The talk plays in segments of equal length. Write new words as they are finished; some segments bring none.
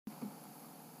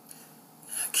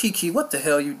KEKE, what the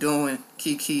hell you doing?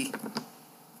 KEKE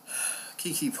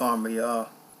Palmer, y'all.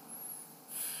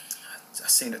 I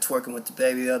seen her twerking with the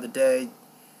baby the other day.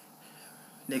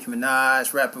 Nicki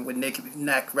Minaj rapping with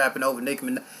rapping over Nicki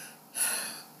Minaj.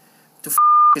 The f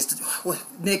is the what?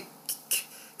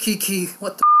 KEKE,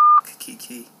 what the f,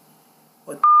 KEKE?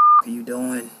 What the f are you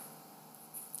doing?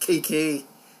 KEKE,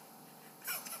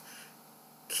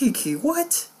 KEKE,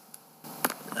 what?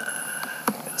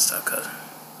 Gotta stop cussing.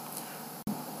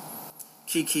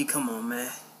 KEKE, come on,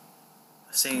 man.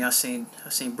 I seen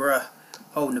bruh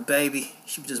holding the baby.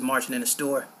 She was just marching in the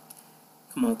store.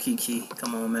 Come on, KEKE,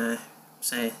 come on, man. I'm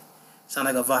saying, sound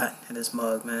like a vot in this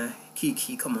mug, man.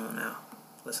 KEKE, come on now.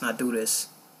 Let's not do this.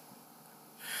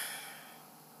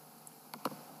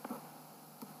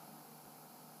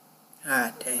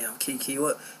 God damn, KEKE,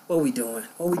 what we doing?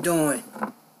 What we doing?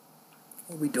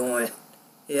 What we doing?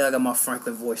 Yeah, I got my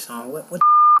Franklin voice on. What the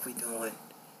f we doing?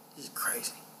 This is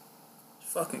crazy.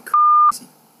 It's fucking crazy.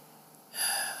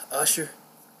 Usher,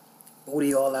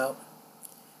 booty all out.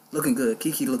 Looking good.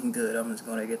 KEKE looking good. I'm just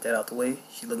gonna get that out the way.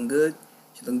 She looking good.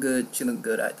 She looking good. She looking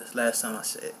good. Alright, that's the last time I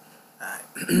said. Alright.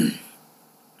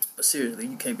 But seriously,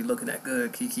 you can't be looking that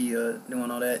good, KEKE,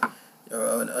 doing all that.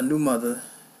 A new mother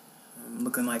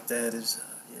looking like that is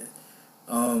yeah.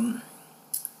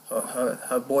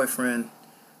 Her boyfriend,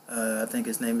 I think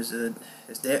his name is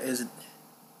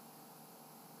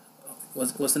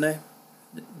what's the name?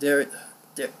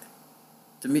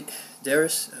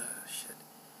 Darius? Shit.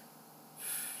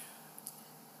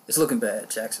 It's looking bad,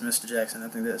 Jackson, Mr. Jackson, I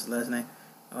think that's the last name.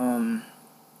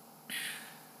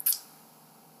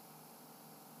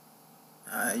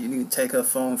 You need to take her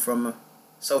phone from her.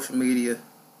 Social media.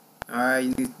 Alright,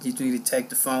 you need to take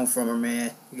the phone from her,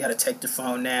 man. You gotta take the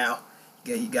phone now.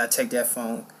 You gotta take that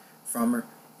phone from her.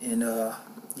 And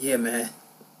yeah, man.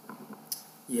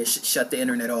 Yeah, shut the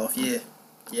internet off. Yeah.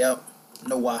 Yep.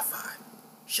 No Wi-Fi.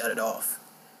 Shut it off.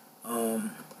 Y'all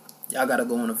gotta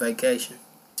go on a vacation.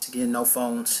 Again, no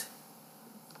phones.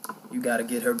 You gotta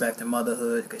get her back to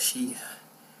motherhood, cause she,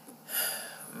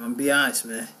 I'm gonna be honest,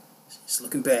 man, it's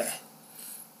looking bad.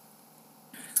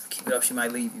 Keep it up, she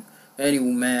might leave you.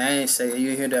 Anyway, man, I ain't say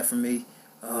you hear that from me.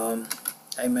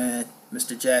 Hey, man,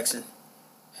 Mr. Jackson.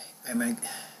 Hey, man,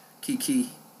 KEKE.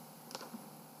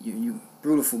 You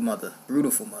beautiful mother,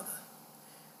 beautiful mother.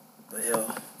 But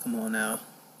hell, come on now,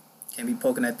 can't be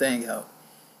poking that thing out.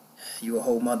 You a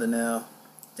whole mother now,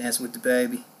 dancing with the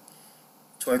baby,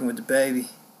 twerking with the baby.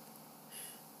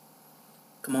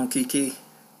 Come on, KEKE.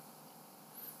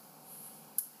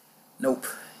 Nope.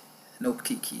 Nope,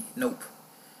 KEKE. Nope.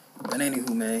 But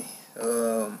anywho, man,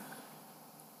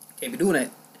 can't be doing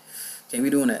that. Can't be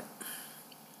doing that.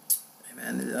 Hey,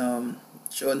 man,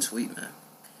 short and sweet, man.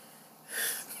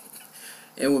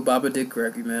 And with Baba Dick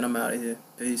Gregory, man, I'm out of here.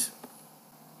 Peace.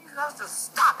 You have to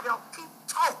stop. You keep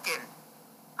talking.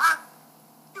 Huh?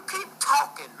 You keep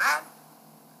talking, man.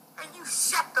 And you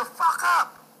shut the fuck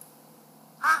up.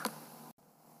 Huh?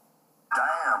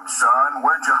 Damn, son,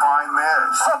 where'd you find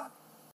this?